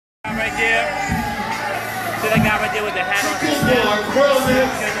right there. See that guy right there with the hat on?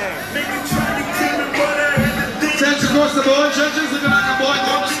 Tens across the board, judges looking like a boy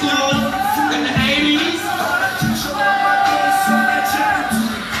going to school in the 80s.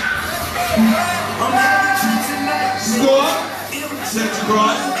 Score. Tens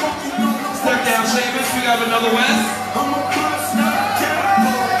across. Step down, Seamus. We got another West.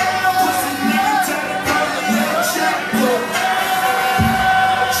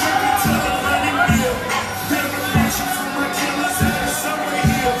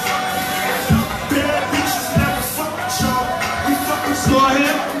 Score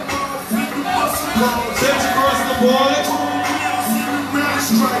him. Tens across the board.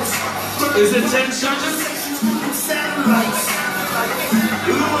 Is it 10 judges?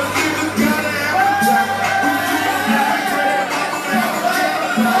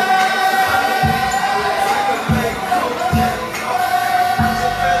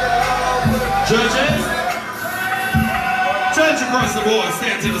 Judges? Judge across the board,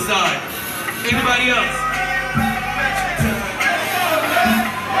 stand to the side. Anybody else?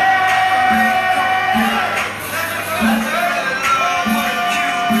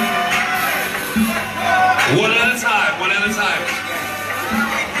 One at a time, one at a time.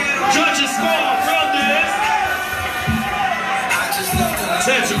 Judges score, Realness.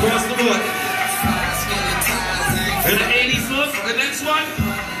 Tens across the board. In the 80s look, the next one.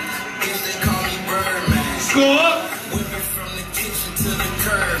 Score.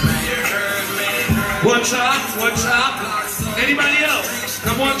 One chop, one chop. Anybody else?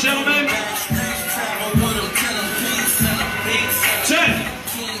 Come on, gentlemen. 10,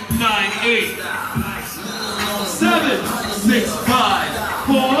 9, 8. 7, 6, 5,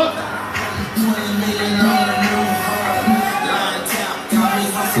 4.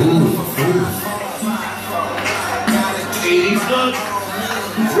 Ooh. 80s look.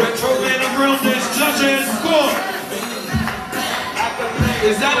 Retro man of Realness. Judges, score.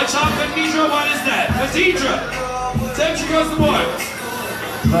 Is that a chocolate Khadijah? What is that? Khadijah. Tens across the board.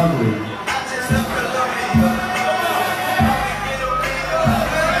 Lovely.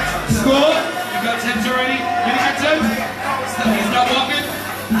 Score. You got 10s already? He's not walking.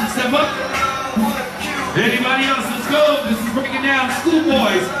 Step up. Anybody else? Let's go. This is breaking down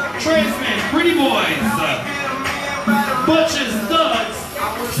schoolboys, transmen, pretty boys, butches, thugs.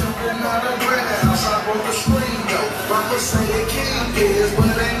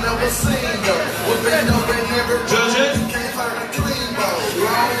 Judges.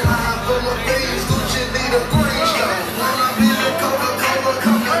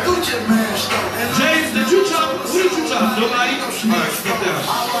 James, did you chop? Who did you chop? Nobody? Alright, step down.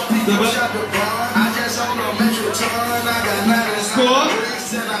 Step up. Score.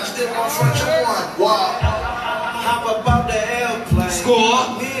 Score.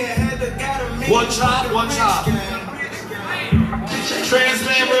 One chop, one chop.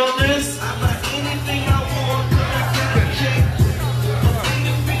 Transman Realness.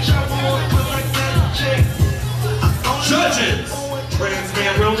 Judges.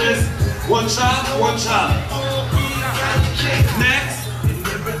 Transman Realness. One chop, one chop. Next.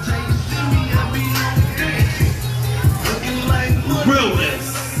 Realness.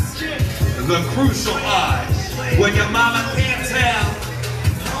 The crucial eye. When your mama can't tell.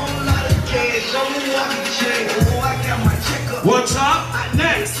 One chop.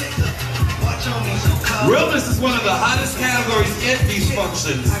 Next. Realness is one of the hottest categories in these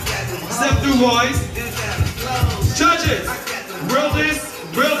functions. Step through, boys. Judges. Realness.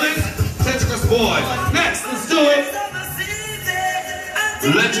 Tens across the board. Next, let's do it.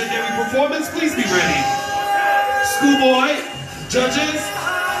 Legendary performance, please be ready. Schoolboy, judges.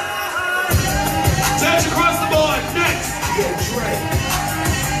 Tens across the board. Next. Yo, Dre.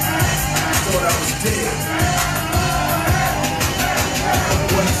 Thought I was dead.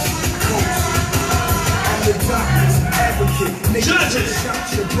 West Coast. I'm the doctor's advocate. Judges.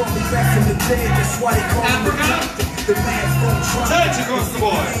 Africa. Tens across the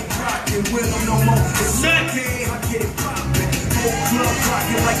board. Next.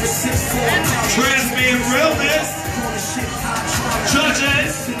 Transman Realness.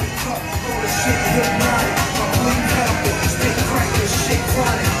 Judges.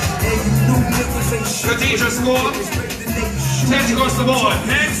 Khadijah score. Tens across the board.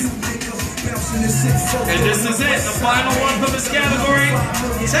 Next. And this is it. The final one for this category.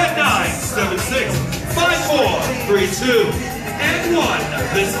 10, 9, 7, 6, 5, 4, 3, 2, and 1.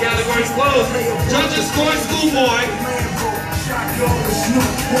 This category is closed. Judges score schoolboy.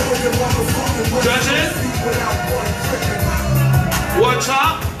 Judges. One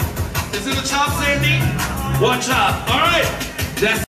chop. Is it a chop, Sandy? One chop. All right. That's